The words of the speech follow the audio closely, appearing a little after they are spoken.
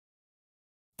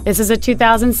This is a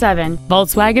 2007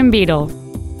 Volkswagen Beetle.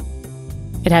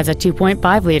 It has a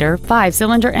 2.5-liter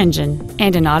 5-cylinder engine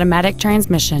and an automatic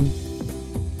transmission.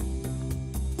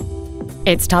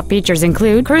 Its top features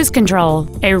include cruise control,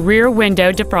 a rear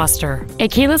window defroster, a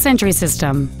keyless entry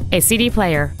system, a CD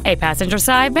player, a passenger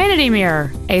side vanity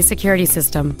mirror, a security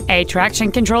system, a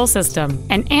traction control system,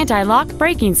 an anti-lock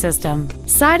braking system,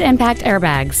 side impact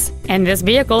airbags, and this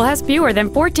vehicle has fewer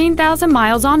than 14,000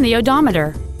 miles on the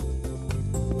odometer.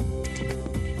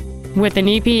 With an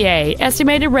EPA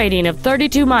estimated rating of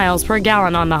 32 miles per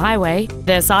gallon on the highway,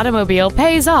 this automobile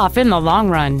pays off in the long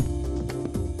run.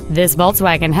 This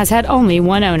Volkswagen has had only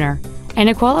one owner, and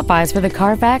it qualifies for the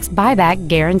Carfax buyback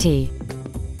guarantee.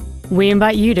 We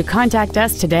invite you to contact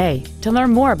us today to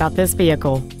learn more about this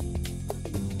vehicle.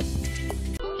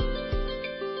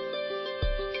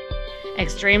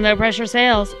 Extreme low pressure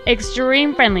sales,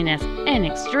 extreme friendliness, and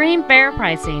extreme fair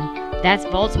pricing. That's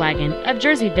Volkswagen of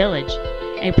Jersey Village,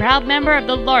 a proud member of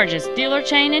the largest dealer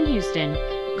chain in Houston.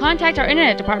 Contact our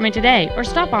internet department today or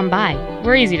stop on by.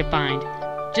 We're easy to find.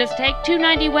 Just take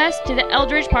 290 West to the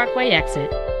Eldridge Parkway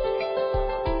exit.